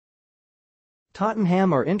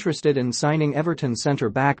Tottenham are interested in signing Everton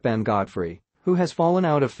centre-back Ben Godfrey, who has fallen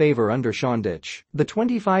out of favour under Sean Dyche. The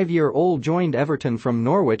 25-year-old joined Everton from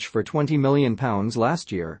Norwich for £20 million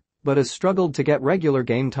last year, but has struggled to get regular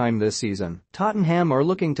game time this season. Tottenham are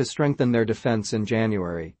looking to strengthen their defence in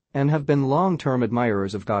January and have been long-term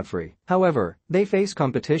admirers of Godfrey. However, they face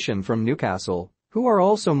competition from Newcastle, who are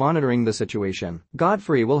also monitoring the situation.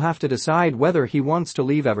 Godfrey will have to decide whether he wants to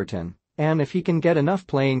leave Everton and if he can get enough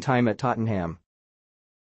playing time at Tottenham.